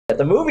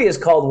The movie is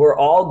called We're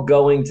All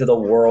Going to the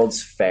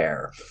World's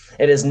Fair.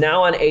 It is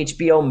now on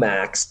HBO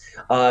Max.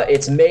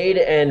 It's made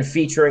and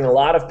featuring a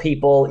lot of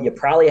people you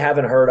probably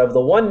haven't heard of.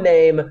 The one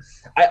name,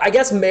 I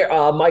guess,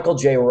 Michael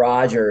J.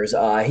 Rogers.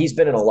 He's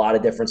been in a lot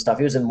of different stuff.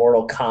 He was in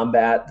Mortal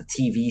Kombat, the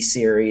TV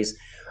series.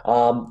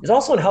 He's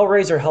also in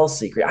Hellraiser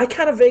Hellseeker. I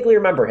kind of vaguely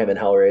remember him in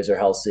Hellraiser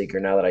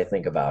Hellseeker now that I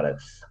think about it.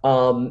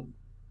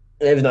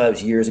 Even though that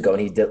was years ago and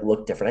he did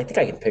look different. I think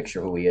I can picture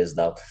who he is,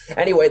 though.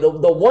 Anyway, the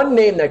one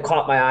name that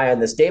caught my eye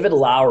on this, David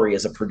Lowery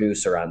is a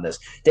producer on this.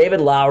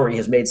 David Lowery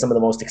has made some of the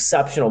most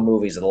exceptional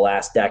movies of the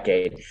last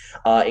decade,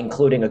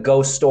 including A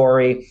Ghost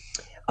Story.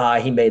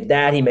 He made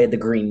that. He made The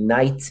Green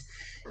Knight.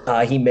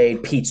 He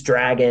made Pete's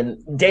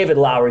Dragon. David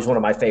Lowery is one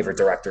of my favorite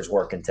directors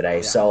working today.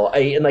 Yeah. So,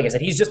 and like I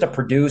said, he's just a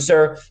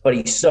producer, but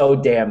he's so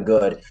damn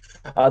good.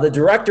 The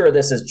director of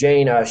this is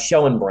Jane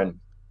Schoenbrun.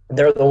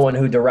 They're the one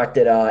who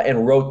directed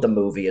and wrote the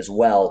movie as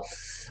well.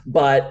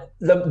 But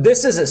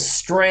this is a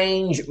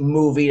strange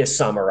movie to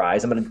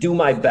summarize. I'm going to do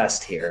my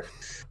best here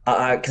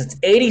because it's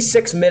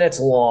 86 minutes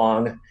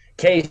long,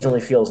 occasionally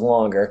feels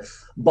longer.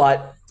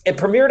 But it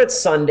premiered at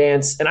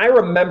Sundance, and I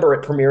remember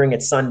it premiering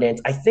at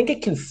Sundance. I think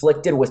it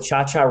conflicted with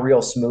Cha-Cha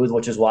Real Smooth,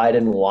 which is why I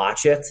didn't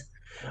watch it.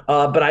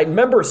 But I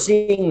remember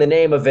seeing the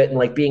name of it and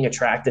like being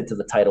attracted to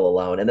the title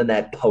alone, and then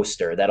that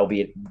poster that'll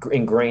be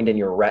ingrained in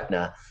your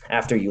retina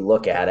after you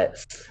look at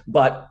it.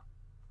 But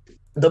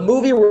the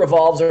movie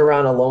revolves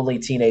around a lonely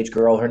teenage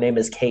girl. Her name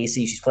is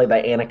Casey. She's played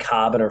by Anna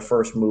Cobb in her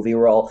first movie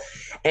role.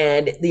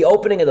 And the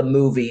opening of the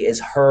movie is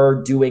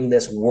her doing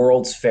this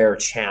World's Fair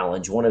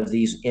challenge, one of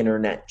these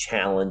internet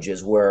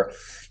challenges where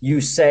you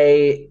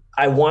say,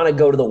 I want to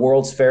go to the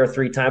World's Fair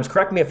 3 times.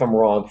 Correct me if I'm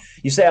wrong.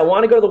 You say, I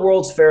want to go to the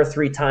World's Fair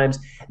 3 times.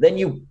 Then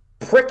you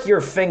prick your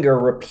finger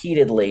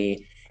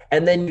repeatedly,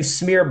 and then you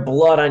smear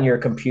blood on your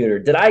computer.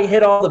 Did I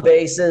hit all the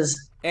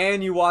bases?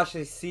 And you watch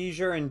a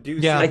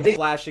seizure-inducing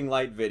flashing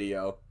light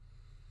video.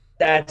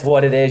 That's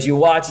what it is. You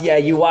watch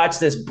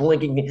this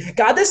blinking.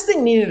 God, this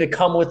thing needed to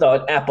come with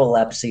an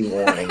epilepsy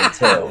warning,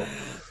 too.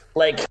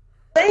 Like,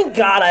 thank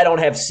God I don't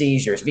have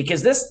seizures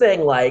because this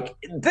thing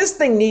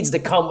needs to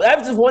come.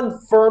 That's just one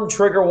firm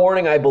trigger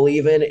warning I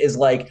believe in is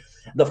like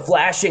the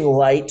flashing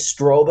light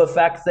strobe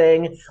effect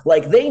thing.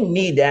 Like they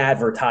need to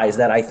advertise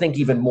that, I think,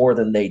 even more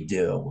than they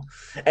do.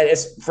 And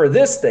it's for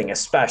this thing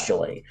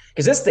especially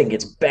because this thing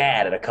gets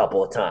bad at a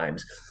couple of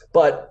times.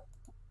 But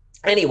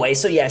anyway,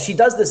 so yeah, she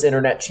does this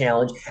internet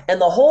challenge and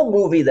the whole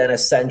movie then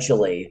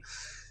essentially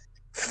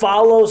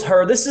follows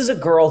her. This is a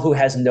girl who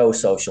has no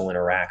social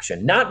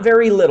interaction, not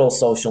very little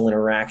social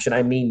interaction.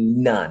 I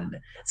mean, none.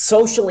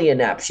 Socially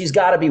inept. She's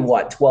got to be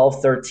what,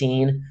 12,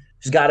 13?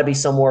 She's got to be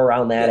somewhere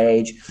around that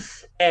age.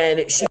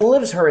 And she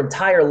lives her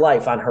entire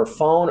life on her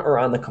phone or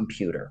on the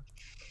computer.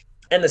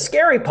 And the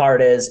scary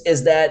part is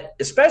that,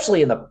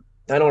 especially in the,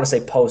 I don't want to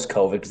say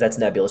post-COVID because that's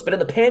nebulous, but in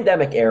the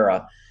pandemic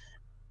era,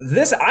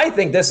 I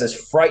think this is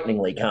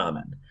frighteningly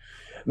common.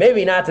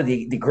 Maybe not to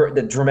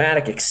the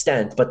dramatic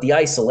extent, but the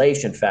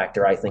isolation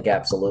factor, I think,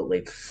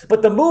 absolutely.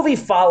 But the movie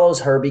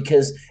follows her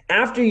because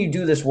after you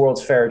do this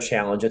World's Fair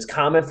challenge, it's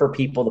common for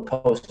people to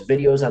post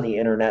videos on the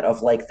internet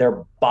of like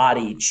their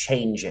body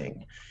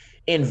changing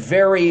in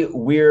very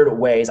weird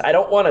ways. I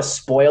don't want to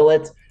spoil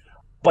it,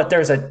 but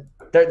there's a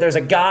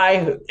guy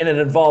and it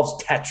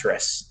involves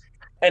Tetris.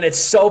 And it's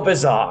so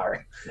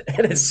bizarre.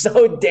 And it's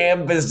so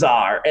damn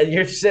bizarre. And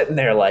you're sitting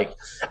there like,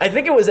 I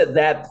think it was at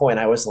that point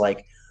I was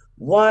like,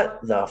 what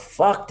the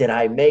fuck did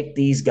I make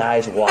these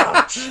guys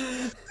watch?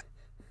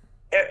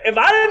 If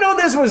I didn't know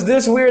this was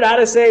this weird, I'd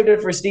have saved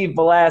it for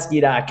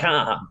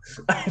StevePulaski.com.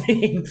 I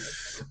mean,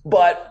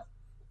 but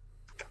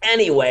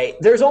anyway,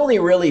 there's only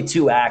really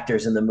 2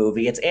 actors in the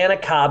movie. It's Anna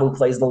Cobb, who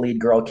plays the lead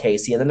girl,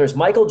 Casey, and then there's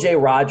Michael J.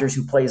 Rogers,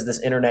 who plays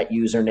this internet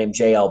user named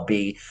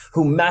JLB,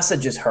 who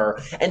messages her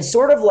and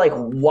sort of like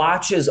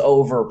watches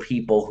over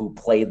people who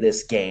play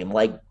this game,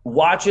 like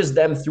watches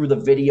them through the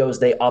videos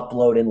they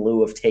upload in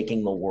lieu of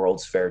taking the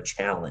World's Fair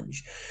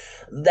challenge.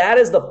 That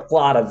is the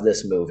plot of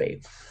this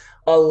movie.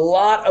 A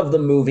lot of the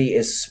movie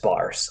is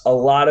sparse. A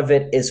lot of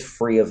it is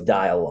free of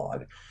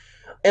dialogue.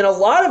 And a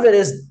lot of it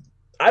is,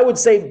 I would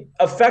say,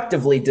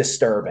 effectively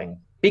disturbing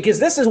because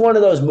this is one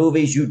of those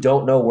movies you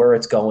don't know where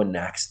it's going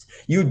next.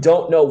 You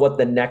don't know what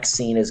the next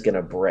scene is going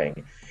to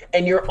bring.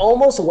 And you're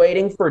almost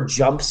waiting for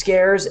jump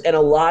scares, and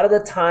a lot of the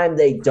time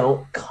they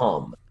don't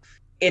come.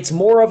 It's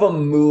more of a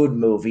mood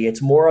movie.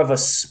 It's more of a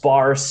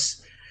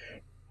sparse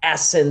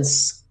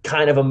essence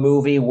kind of a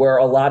movie where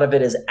a lot of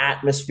it is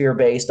atmosphere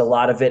based. A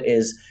lot of it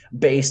is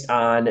based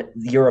on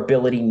your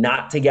ability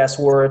not to guess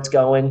where it's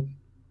going.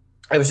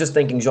 I was just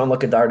thinking Jean-Luc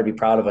Godard to be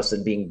proud of us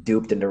and being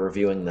duped into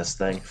reviewing this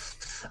thing.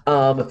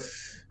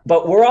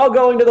 But we're all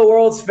going to the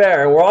World's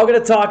Fair, and we're all going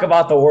to talk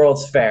about the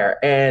World's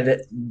Fair. And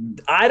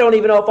I don't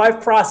even know if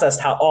I've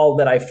processed all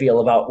that I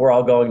feel about we're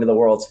all going to the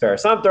World's Fair.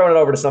 So I'm throwing it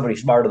over to somebody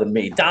smarter than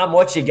me. Dom,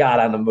 what you got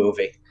on the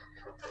movie?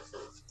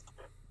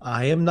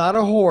 I am not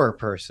a horror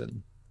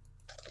person.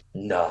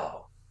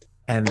 No.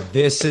 And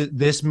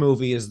this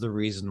movie is the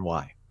reason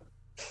why.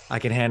 I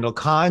can handle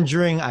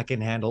Conjuring. I can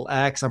handle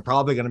X. I'm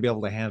probably going to be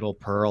able to handle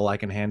Pearl. I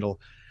can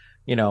handle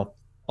you know,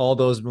 all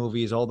those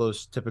movies, all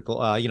those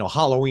typical, you know,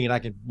 Halloween. I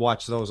could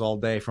watch those all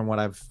day from what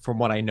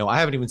I know. I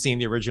haven't even seen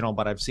the original,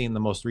 but I've seen the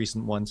most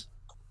recent ones.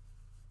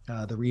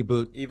 The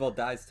reboot, Evil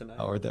Dies Tonight,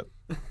 or the,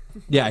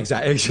 yeah,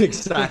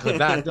 exactly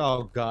that.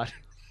 Oh God,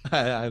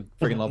 I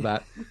freaking love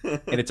that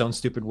in its own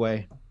stupid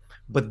way.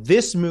 But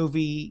this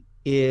movie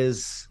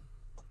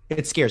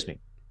it scares me.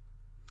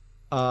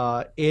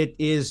 It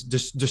is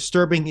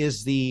disturbing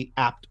is the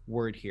apt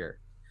word here.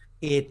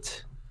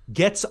 It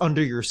gets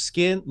under your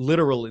skin.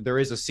 Literally, there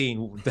is a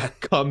scene that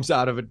comes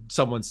out of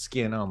someone's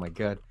skin. Oh my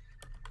God.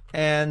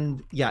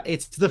 And yeah,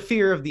 it's the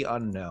fear of the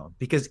unknown,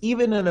 because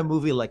even in a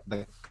movie like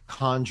The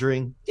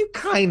Conjuring, you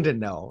kind of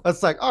know.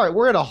 It's like, all right,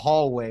 we're in a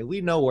hallway. We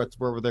know where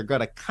they're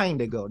going to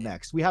kind of go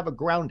next. We have a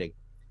grounding.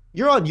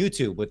 You're on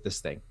YouTube with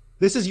this thing.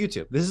 This is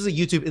YouTube. This is a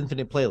YouTube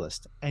Infinite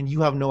playlist, and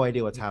you have no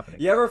idea what's happening.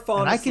 You ever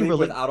fall asleep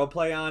with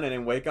autoplay on and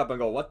then wake up and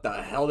go, "What the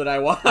hell did I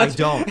watch?" I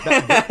don't.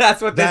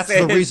 That's what this is.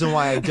 That's the reason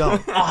why I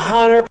don't.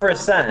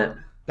 100%.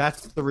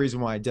 That's the reason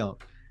why I don't.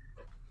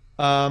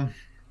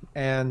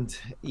 And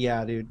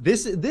yeah, dude,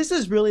 this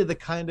is really the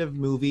kind of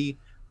movie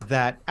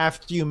that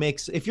after you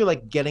if you're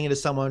like getting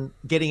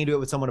into it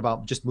with someone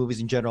about just movies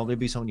in general,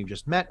 maybe someone you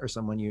just met or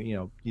someone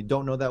you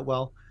don't know that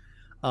well.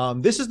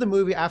 This is the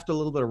movie after a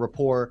little bit of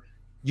rapport,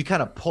 you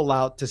kind of pull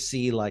out to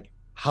see like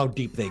how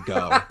deep they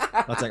go.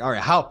 It's like, all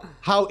right,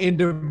 how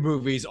into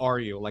movies are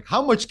you? Like,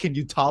 how much can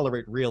you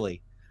tolerate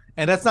really?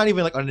 And that's not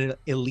even like on an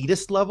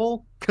elitist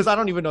level, because I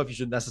don't even know if you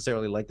should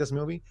necessarily like this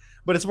movie,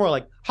 but it's more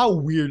like, how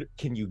weird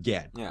can you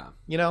get? Yeah.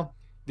 You know?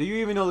 Do you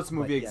even know this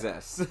movie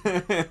exists?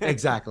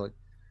 Exactly.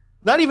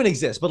 Not even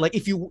exists, but like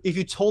if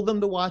you told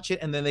them to watch it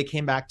and then they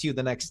came back to you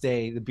the next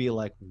day to be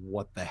like,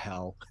 what the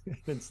hell?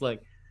 It's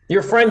like,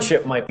 your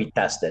friendship might be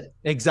tested.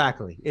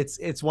 Exactly.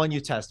 It's one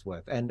you test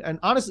with. And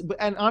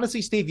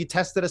honestly, Steve, you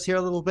tested us here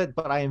a little bit,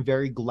 but I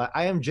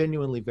am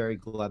genuinely very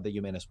glad that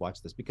you made us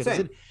watch this, because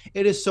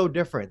it is so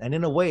different. And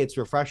in a way, it's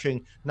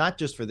refreshing, not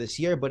just for this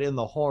year, but in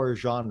the horror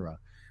genre.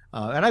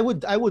 And I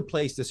would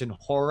place this in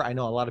horror. I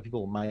know a lot of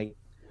people might.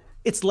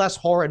 It's less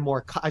horror and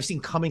more. I've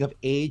seen coming of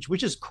age,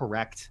 which is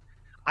correct.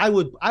 I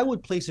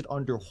would place it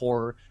under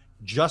horror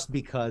just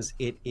because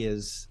it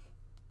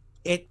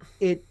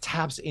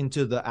taps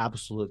into the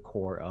absolute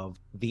core of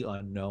the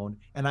unknown.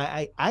 And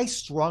I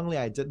strongly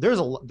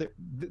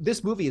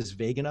this movie is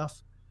vague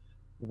enough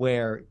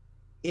where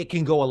it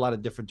can go a lot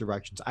of different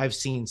directions. I've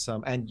seen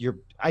some, and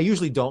I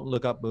usually don't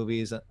look up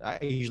movies. I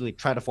usually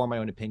try to form my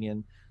own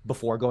opinion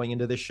before going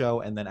into this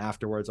show, and then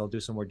afterwards I'll do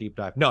some more deep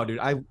dive. No, dude,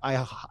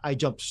 I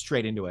jumped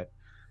straight into it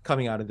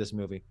coming out of this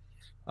movie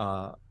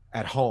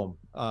at home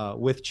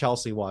with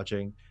Chelsea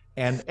watching.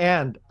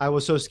 And I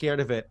was so scared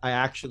of it.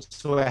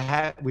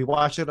 We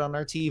watched it on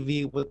our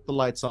TV with the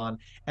lights on,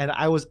 and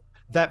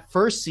that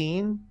first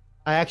scene,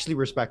 I actually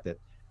respect it.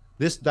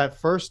 That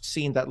first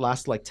scene that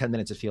lasts like 10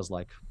 minutes, it feels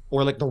like,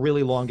 or like the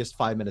really longest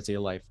 5 minutes of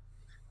your life.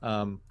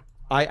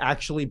 I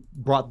actually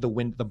brought the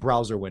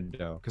browser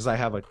window, because I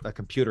have a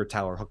computer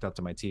tower hooked up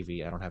to my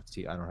TV. I don't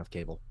have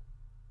cable.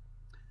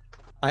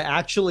 I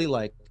actually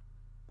like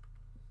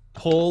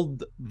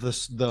pulled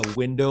the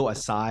window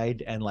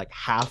aside, and like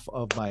half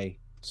of my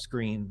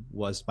screen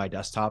was my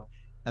desktop,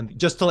 and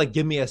just to like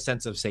give me a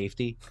sense of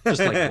safety,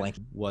 just like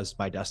blanky was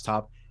my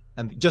desktop,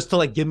 and just to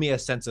like give me a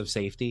sense of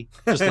safety,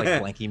 just like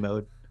blanky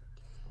mode.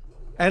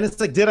 And it's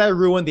like, did I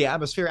ruin the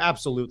atmosphere?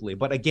 Absolutely.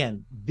 But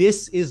again,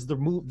 this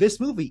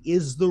movie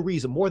is the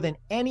reason, more than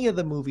any of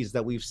the movies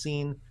that we've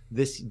seen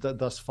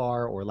thus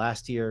far, or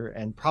last year,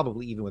 and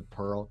probably even with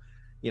Pearl,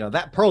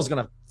 that Pearl's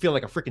gonna feel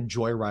like a freaking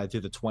joyride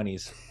through the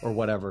 20s or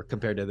whatever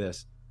compared to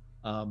this.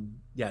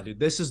 Yeah, dude,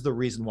 this is the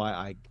reason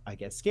why I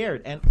get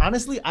scared. And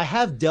honestly, I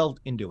have delved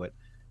into it.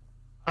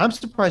 I'm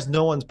surprised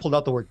no one's pulled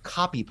out the word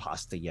copy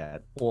pasta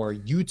yet, or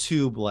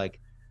YouTube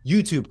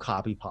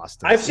copy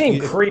pasta. I've seen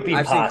creepy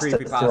pasta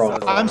thrown.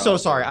 I'm so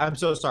sorry.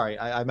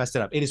 I messed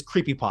it up. It is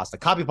creepy pasta.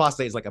 Copy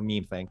pasta is like a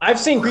meme thing. I've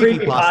seen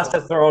creepy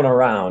pasta thrown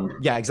around.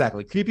 Yeah,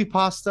 exactly. Creepy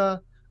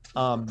pasta,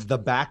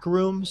 the back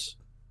rooms,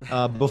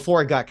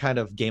 before it got kind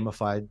of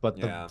gamified, but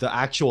the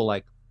actual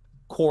like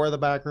core of the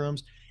back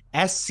rooms.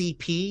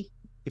 SCP,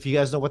 if you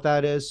guys know what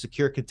that is,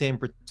 secure, contain,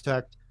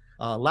 protect.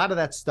 A lot of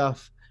that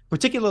stuff,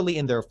 particularly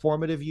in their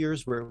formative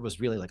years, where it was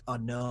really like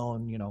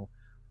unknown, you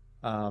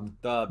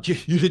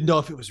didn't know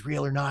if it was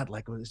real or not.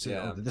 Like,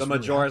 the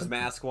Majora's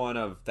Mask one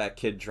of that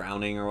kid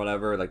drowning or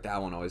whatever, like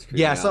that one always creeped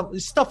me out. Some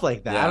stuff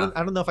like that. Yeah.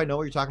 I don't know if I know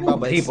what you're talking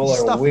about, but people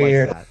are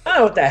weird. Like, I don't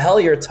know what the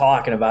hell you're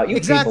talking about. You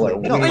people are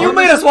weird. You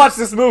made us watch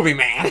this movie,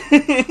 man.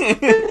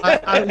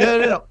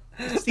 No.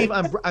 Steve,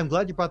 I'm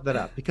glad you brought that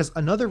up, because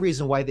another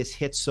reason why this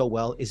hits so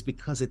well is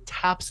because it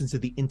taps into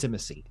the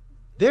intimacy.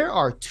 There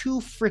are two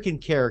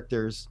freaking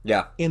characters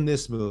in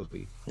this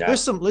movie. Yeah.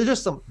 There's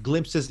just some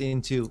glimpses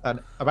into,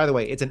 by the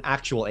way, it's an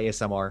actual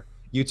ASMR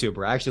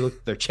YouTuber. I actually looked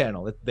at their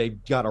channel. They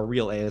got a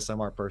real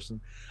ASMR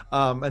person.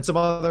 And some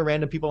other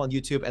random people on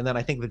YouTube. And then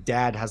I think the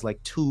dad has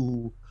like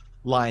 2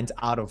 lines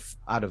out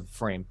of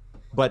frame.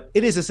 But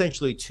it is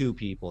essentially 2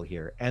 people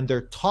here. And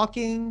they're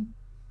talking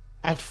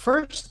at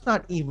first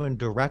not even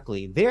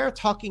directly. They're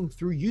talking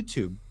through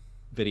YouTube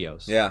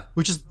videos. Yeah.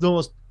 Which is the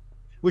most,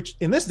 which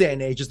in this day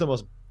and age is the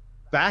most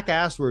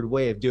back-assward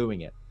way of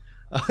doing it,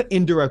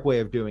 indirect way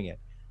of doing it.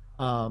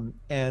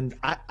 And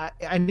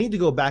I need to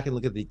go back and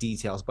look at the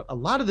details, but a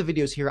lot of the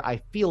videos here, I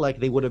feel like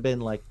they would have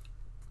been like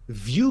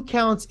view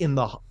counts in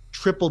the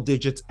triple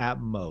digits at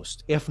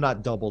most, if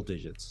not double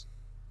digits.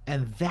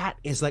 And that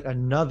is like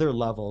another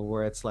level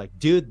where it's like,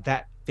 dude,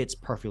 that fits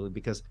perfectly.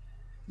 Because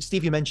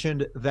Steve, you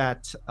mentioned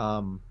that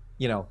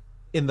you know,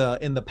 in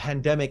the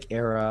pandemic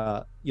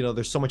era, you know,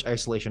 there's so much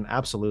isolation,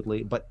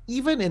 absolutely. But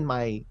even in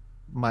my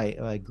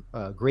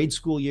grade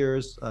school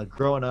years,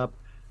 growing up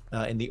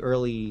in the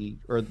early,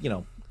 or you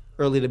know,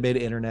 early to mid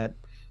internet,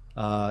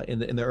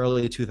 in the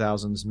early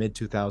 2000s, mid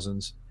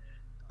 2000s,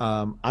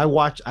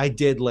 I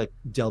did like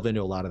delve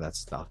into a lot of that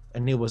stuff,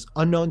 and it was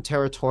unknown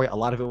territory. A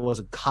lot of it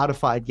wasn't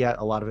codified yet.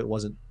 A lot of it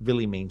wasn't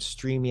really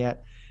mainstream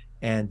yet.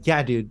 And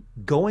yeah, dude,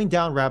 going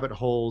down rabbit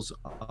holes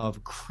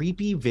of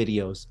creepy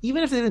videos,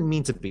 even if they didn't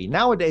mean to be.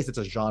 Nowadays, it's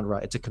a genre,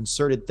 it's a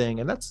concerted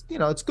thing, and that's, you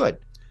know, it's good.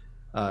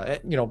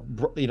 With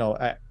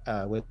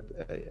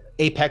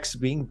Apex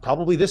being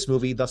probably this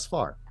movie thus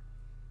far,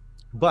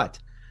 but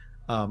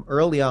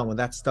early on when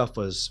that stuff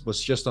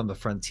was just on the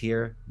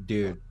frontier,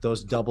 dude,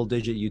 those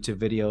double-digit YouTube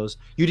videos,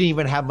 you didn't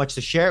even have much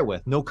to share it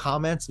with. No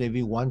comments,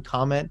 maybe one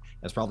comment.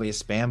 That's probably a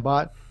spam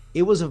bot.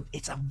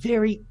 It's a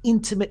very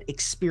intimate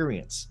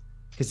experience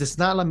because it's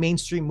not a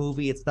mainstream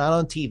movie. It's not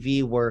on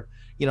TV where,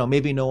 you know,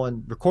 maybe no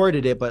one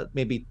recorded it, but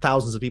maybe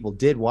thousands of people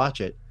did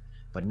watch it.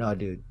 But no,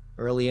 dude,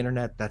 early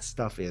internet, that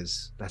stuff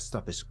is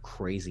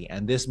crazy.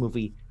 And this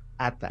movie,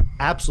 at the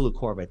absolute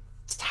core of it,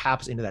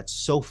 taps into that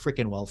so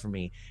freaking well for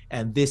me.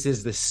 And this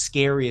is the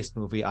scariest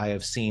movie I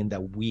have seen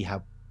that we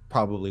have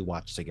probably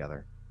watched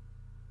together.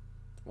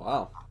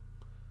 Wow.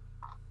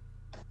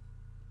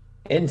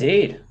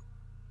 Indeed.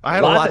 I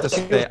had a lot to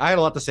say. I had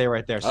a lot to say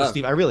right there. So,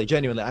 Steve, I really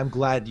genuinely, I'm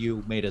glad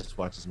you made us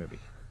watch this movie.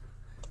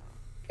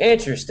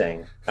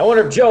 Interesting. I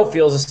wonder if Joe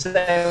feels the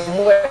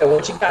same way.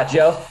 What you got,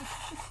 Joe?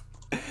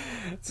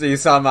 So you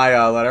saw my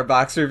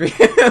Letterboxd review?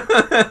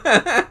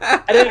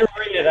 I didn't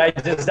read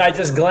it. I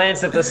just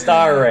glanced at the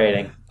star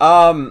rating.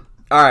 All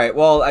right.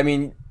 Well, I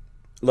mean,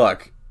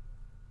 look,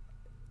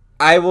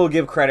 I will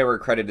give credit where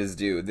credit is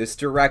due. This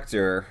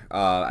director,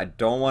 I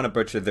don't want to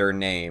butcher their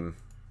name.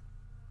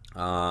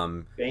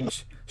 Jane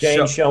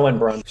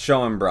Schoenbrun.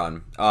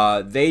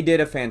 Schoenbrun. They did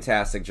a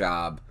fantastic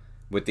job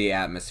with the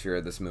atmosphere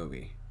of this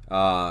movie.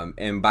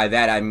 And by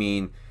that I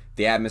mean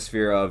the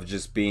atmosphere of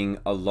just being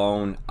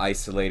alone,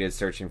 isolated,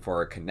 searching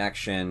for a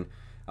connection.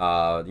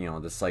 You know,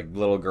 this like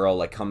little girl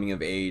like coming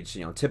of age,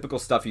 you know, typical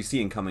stuff you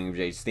see in coming of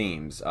age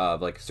themes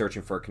of like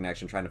searching for a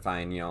connection, trying to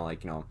find, you know,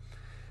 like, you know,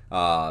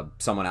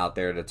 someone out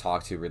there to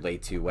talk to,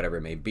 relate to, whatever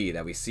it may be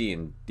that we see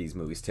in these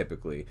movies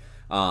typically.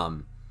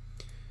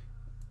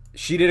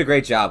 She did a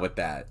great job with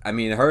that. I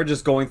mean, her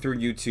just going through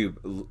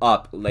YouTube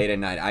up late at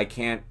night. I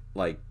can't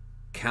like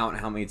count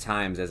how many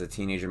times as a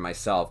teenager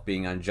myself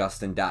being on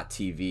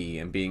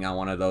Justin.tv and being on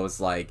one of those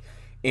like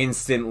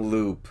instant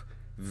loop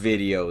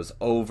videos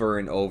over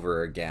and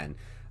over again.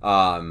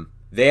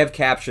 They have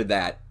captured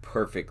that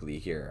perfectly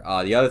here.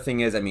 The other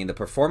thing is, I mean, the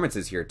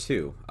performances here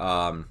too.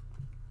 I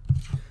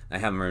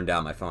haven't written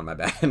down my phone, my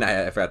bad, and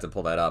I forgot to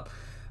pull that up.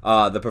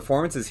 The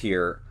performances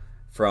here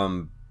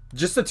from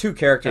just the two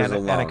characters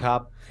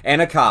alone.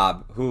 Anna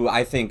Cobb, who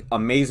I think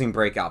amazing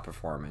breakout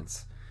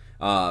performance.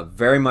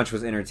 Very much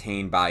was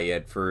entertained by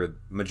it for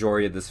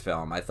majority of this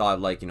film. I thought,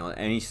 like, you know,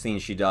 any scene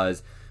she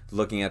does,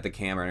 looking at the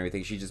camera and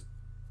everything, she just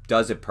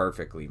does it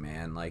perfectly,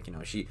 man. Like, you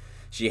know, she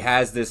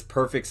has this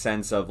perfect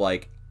sense of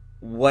like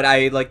what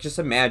I like just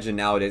imagine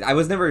nowadays. I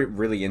was never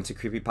really into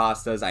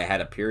creepypastas. I had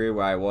a period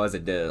where I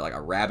did like a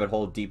rabbit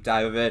hole deep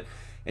dive of it,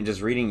 and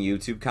just reading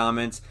YouTube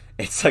comments,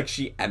 it's like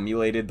she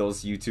emulated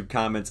those YouTube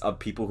comments of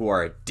people who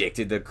are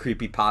addicted to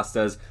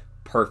creepypastas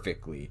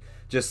perfectly.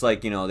 Just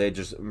like, you know, they're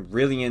just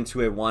really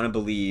into it, want to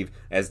believe,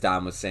 as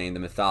Dom was saying, the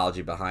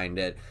mythology behind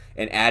it,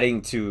 and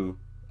adding to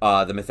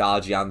the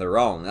mythology on their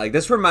own. Like,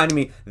 this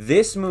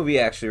movie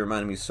actually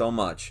reminded me so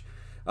much.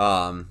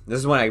 This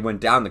is when I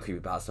went down the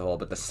creepypasta hole,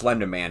 but the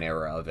Slender Man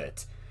era of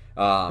it.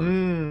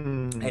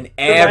 And it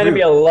reminded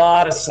me a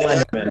lot of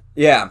Slender Man.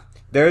 Yeah,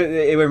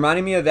 it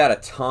reminded me of that a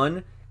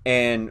ton.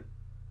 And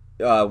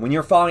when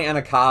you're following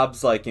Anna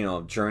Cobb's, like, you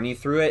know, journey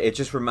through it, it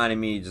just reminded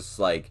me just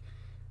like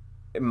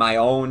my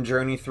own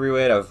journey through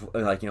it of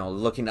like, you know,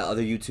 looking at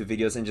other YouTube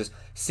videos and just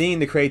seeing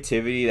the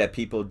creativity that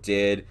people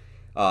did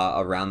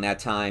around that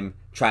time,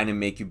 trying to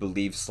make you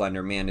believe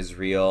Slender Man is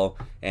real,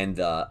 and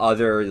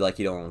other, like,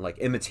 you know, like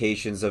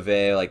imitations of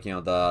it, like, you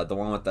know, the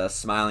one with the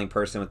smiling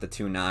person with the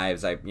two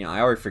knives. I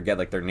always forget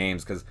like their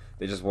names because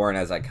they just weren't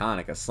as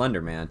iconic as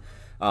Slender Man.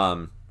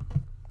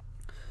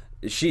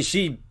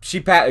 She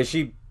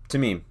to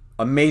me,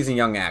 amazing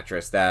young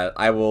actress that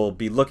I will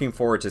be looking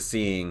forward to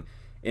seeing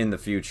in the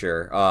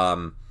future.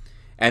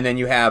 And then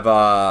you have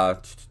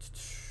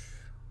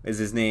is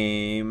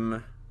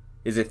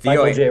it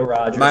Theo? Michael J.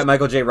 Rogers.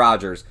 Michael J.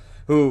 Rogers,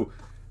 who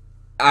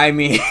I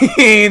mean,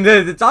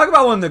 to talk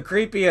about one of the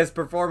creepiest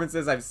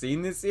performances I've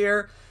seen this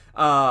year,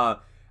 of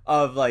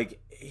like,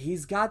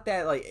 he's got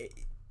that,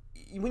 like,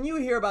 when you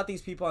hear about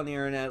these people on the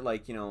internet,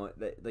 like, you know,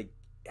 like,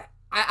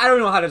 I don't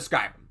know how to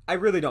describe them. I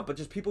really don't, but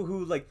just people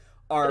who, like,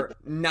 are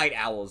night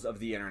owls of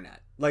the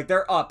internet. Like,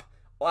 they're up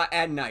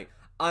at night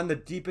on the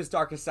deepest,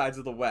 darkest sides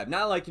of the web.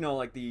 Not like, you know,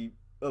 like the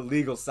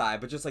illegal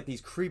side, but just like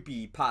these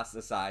creepy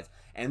pasta sides.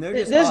 And they're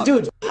just this up.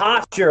 dude's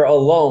posture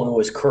alone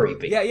was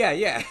creepy.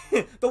 Yeah.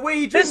 The way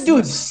he this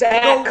dude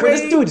sat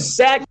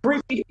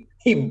creepy.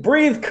 He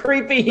breathed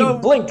creepy. He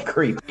blinked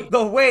creepy.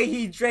 The way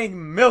he drank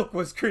milk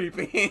was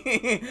creepy.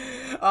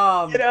 You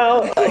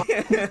know,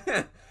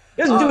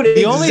 this dude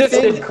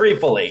existed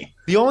creepily.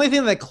 The only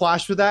thing that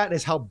clashed with that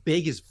is how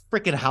big his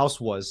freaking house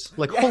was.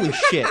 Like, holy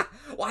shit.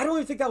 Well, I don't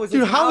even think that was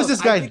dude. His how house. is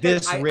this guy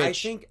this rich? I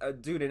think,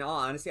 dude, in all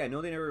honesty, I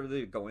know they never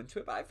really go into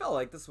it, but I felt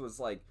like this was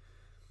like,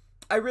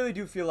 I really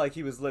do feel like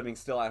he was living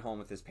still at home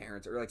with his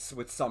parents or like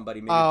with somebody.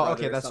 Maybe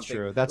okay, that's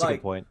true. That's like, a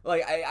good point.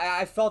 Like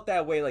I felt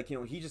that way. Like, you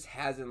know, he just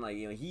hasn't, like,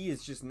 you know, he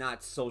is just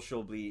not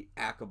sociably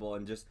affable,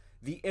 and just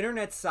the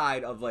internet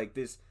side of like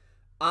this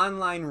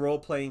online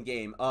role-playing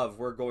game of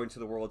we're going to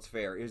the World's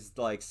Fair is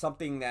like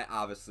something that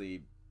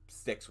obviously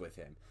sticks with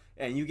him.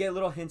 And you get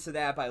little hints of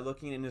that by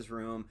looking in his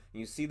room, and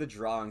you see the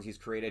drawings he's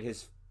created.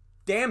 His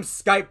damn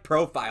Skype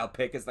profile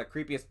pic is the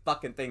creepiest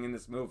fucking thing in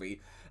this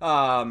movie.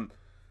 How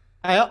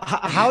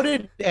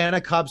did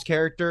Anna Cobb's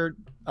character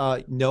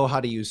know how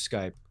to use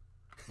Skype?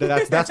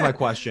 That's my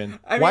question.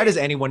 I mean, why does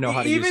anyone know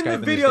how to use Skype? Even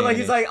the video, like,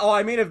 he's like, oh,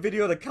 I made a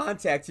video to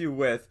contact you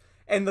with,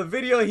 and the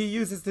video he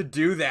uses to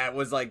do that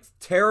was like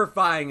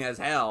terrifying as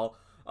hell.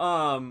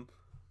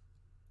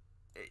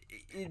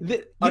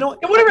 You know,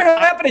 whatever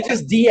happened to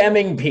just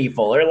DMing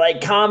people or like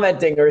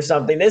commenting or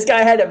something? This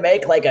guy had to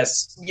make like a,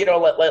 you know,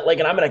 like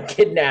an I'm gonna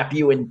kidnap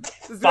you in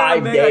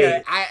 5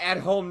 days. Like at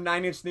home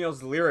 9 Inch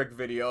Nails lyric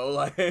video.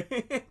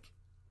 Like,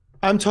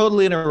 I'm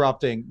totally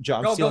interrupting,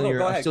 John. I'm stealing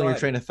your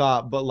train of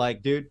thought, but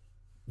like, dude,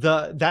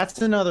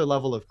 that's another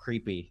level of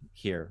creepy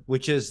here,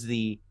 which is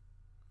the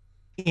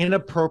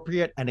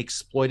inappropriate and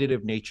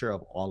exploitative nature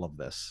of all of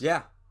this.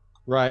 Yeah.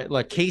 Right.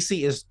 Like,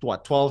 Casey is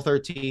what, 12,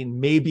 13,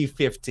 maybe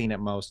 15 at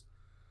most.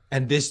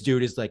 And this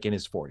dude is like in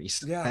his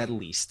 40s, at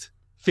least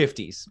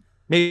 50s,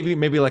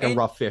 maybe like a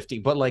rough 50,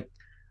 but like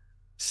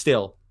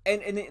still.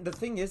 And the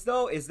thing is,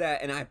 though, is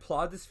that, and I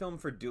applaud this film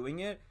for doing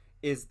it,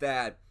 is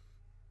that,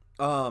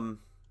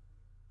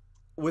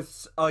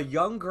 with a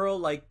young girl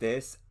like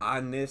this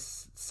on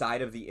this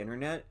side of the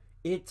internet,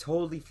 it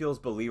totally feels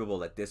believable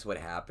that this would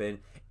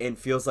happen, and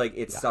feels like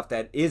it's stuff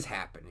that is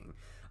happening.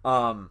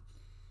 And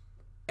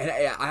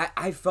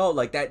I felt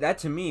like that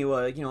to me,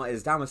 well, you know,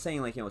 as Dom was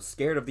saying, like, you know,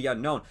 scared of the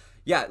unknown.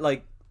 Yeah,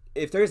 like,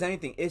 if there's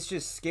anything, it's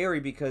just scary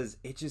because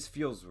it just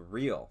feels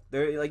real.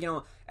 There, like, you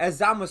know, as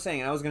Dom was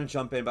saying, I was gonna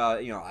jump in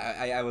about, you know,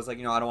 I was like,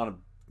 you know, I don't want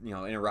to, you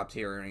know, interrupt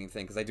here or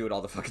anything because I do it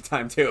all the fucking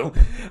time too.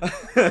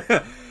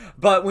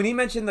 But when he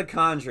mentioned The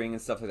Conjuring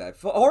and stuff like that,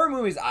 for horror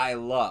movies I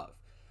love.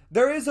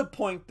 There is a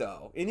point,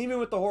 though, and even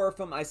with the horror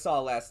film I saw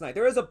last night,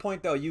 there is a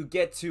point, though, you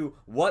get to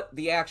what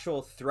the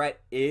actual threat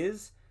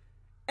is,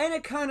 and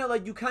it kind of,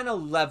 like, you kind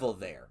of level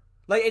there.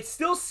 Like, it's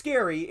still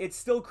scary, it's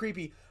still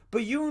creepy,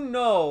 but you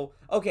know,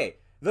 okay,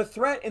 the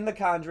threat in The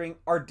Conjuring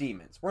are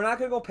demons. We're not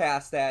going to go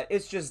past that.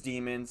 It's just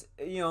demons.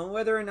 You know,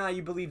 whether or not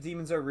you believe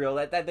demons are real,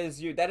 that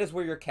is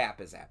where your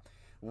cap is at.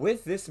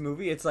 With this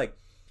movie, it's like,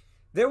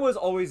 there was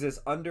always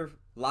this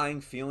underlying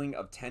feeling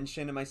of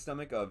tension in my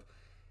stomach of,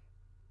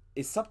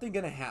 is something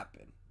going to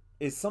happen?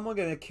 Is someone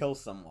going to kill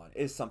someone?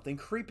 Is something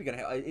creepy going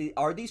to happen?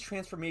 Are these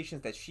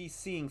transformations that she's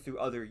seeing through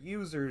other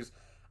users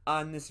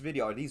on this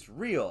video, are these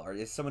real? Or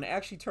is someone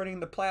actually turning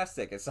into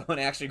plastic? Is someone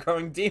actually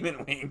growing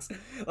demon wings?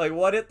 Like,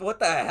 what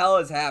the hell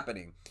is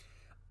happening?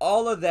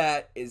 All of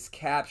that is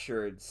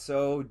captured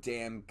so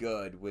damn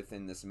good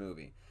within this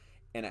movie.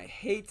 And I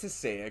hate to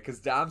say it, because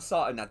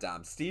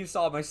Steve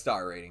saw my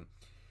star rating.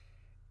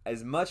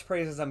 As much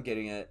praise as I'm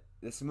getting it,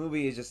 this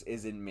movie just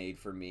isn't made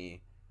for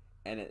me.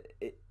 And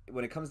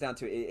when it comes down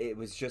to it, it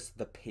was just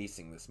the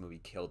pacing. This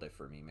movie killed it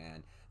for me,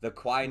 man. The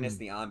quietness,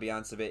 the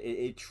ambiance of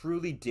it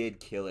truly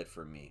did kill it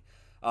for me.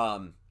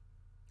 And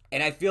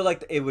I feel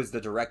like it was the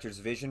director's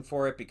vision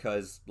for it,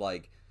 because,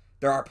 like,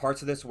 there are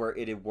parts of this where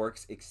it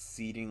works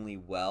exceedingly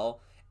well,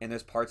 and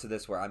there's parts of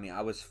this where, I mean,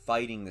 I was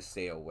fighting to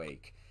stay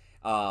awake.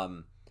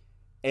 And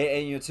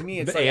you know, to me,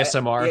 it's the like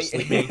ASMR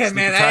sleeping.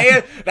 Man,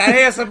 that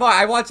ASMR.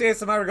 I watch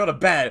ASMR to go to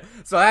bed,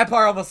 so that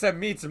part almost sent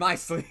me to my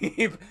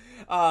sleep.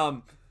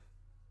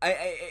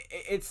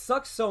 It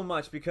sucks so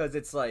much because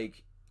it's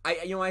like,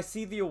 I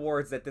see the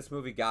awards that this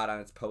movie got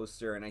on its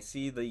poster, and I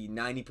see the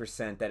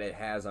 90% that it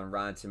has on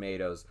Rotten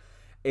Tomatoes.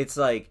 It's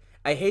like,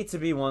 I hate to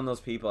be one of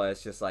those people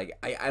that's just like,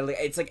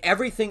 it's like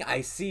everything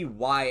I see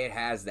why it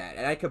has that,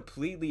 and I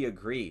completely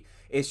agree.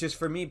 It's just,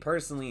 for me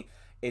personally,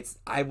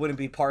 I wouldn't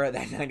be part of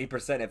that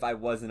 90% if I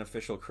was an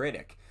official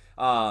critic.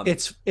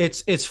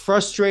 It's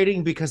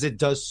frustrating because it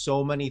does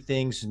so many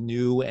things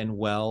new and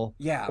well,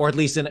 yeah, or at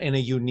least in a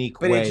unique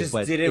but way. It just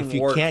but didn't if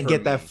you work can't for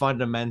get me. that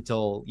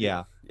fundamental,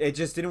 it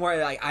just didn't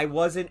work. Like, I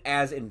wasn't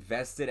as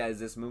invested as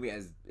this movie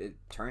as it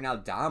turned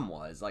out Dom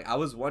was. Like, I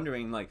was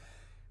wondering, like,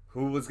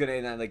 who was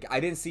gonna, like, I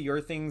didn't see your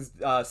things,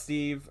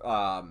 Steve.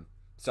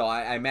 So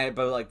I met,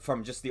 but like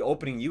from just the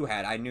opening you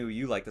had, I knew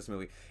you liked this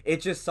movie.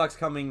 It just sucks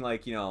coming,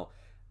 like, you know,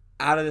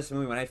 out of this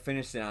movie when I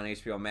finished it on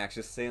HBO Max,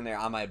 just sitting there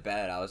on my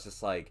bed. I was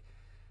just like,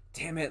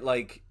 damn it,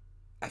 like,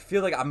 I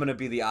feel like I'm gonna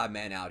be the odd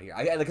man out here.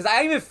 Because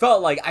I even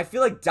felt like, I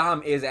feel like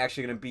Dom is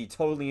actually gonna be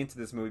totally into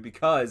this movie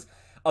because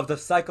of the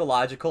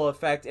psychological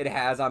effect it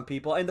has on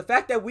people, and the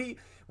fact that we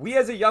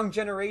as a young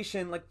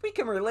generation, like, we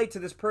can relate to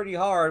this pretty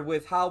hard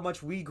with how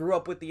much we grew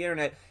up with the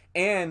internet,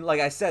 and like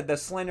I said, the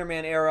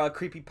Slenderman era,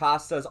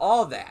 creepypastas,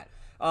 all that.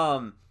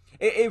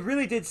 It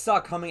really did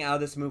suck coming out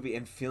of this movie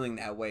and feeling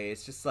that way.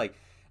 It's just like,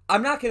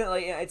 I'm not gonna,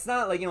 like, it's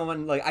not like, you know,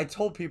 when, like, I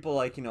told people,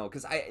 like, you know,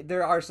 because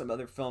there are some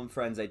other film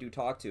friends I do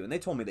talk to, and they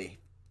told me they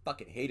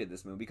fucking hated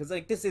this movie because,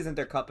 like, this isn't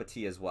their cup of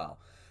tea as well.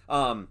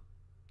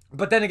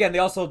 But then again, they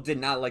also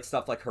did not like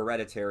stuff like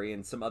Hereditary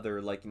and some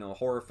other, like, you know,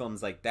 horror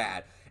films like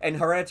that. And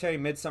Hereditary,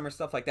 Midsummer,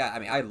 stuff like that. I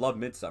mean, I love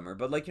Midsummer,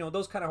 but, like, you know,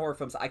 those kind of horror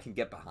films I can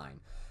get behind.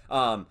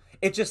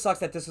 It just sucks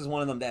that this is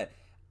one of them that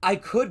I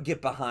could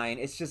get behind.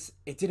 It's just,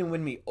 it didn't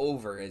win me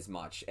over as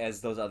much as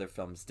those other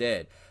films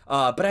did.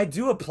 But I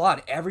do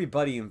applaud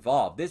everybody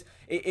involved.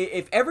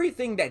 If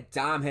everything that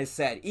Dom has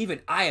said,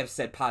 even I have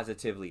said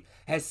positively,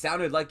 has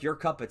sounded like your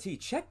cup of tea,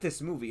 check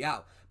this movie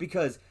out,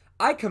 because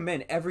I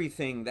commend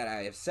everything that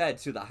I have said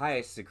to the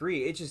highest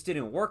degree. It just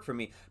didn't work for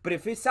me. But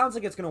if it sounds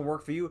like it's going to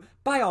work for you,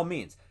 by all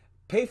means,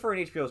 pay for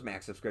an HBO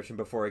Max subscription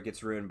before it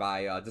gets ruined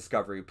by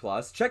Discovery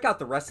Plus. Check out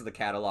the rest of the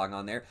catalog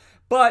on there.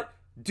 But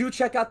do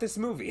check out this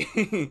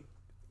movie.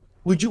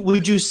 Would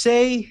you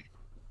say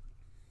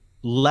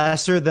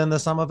lesser than the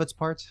sum of its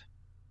parts?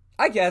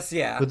 I guess,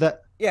 yeah. Would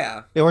that?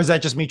 Yeah. Or is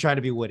that just me trying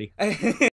to be witty?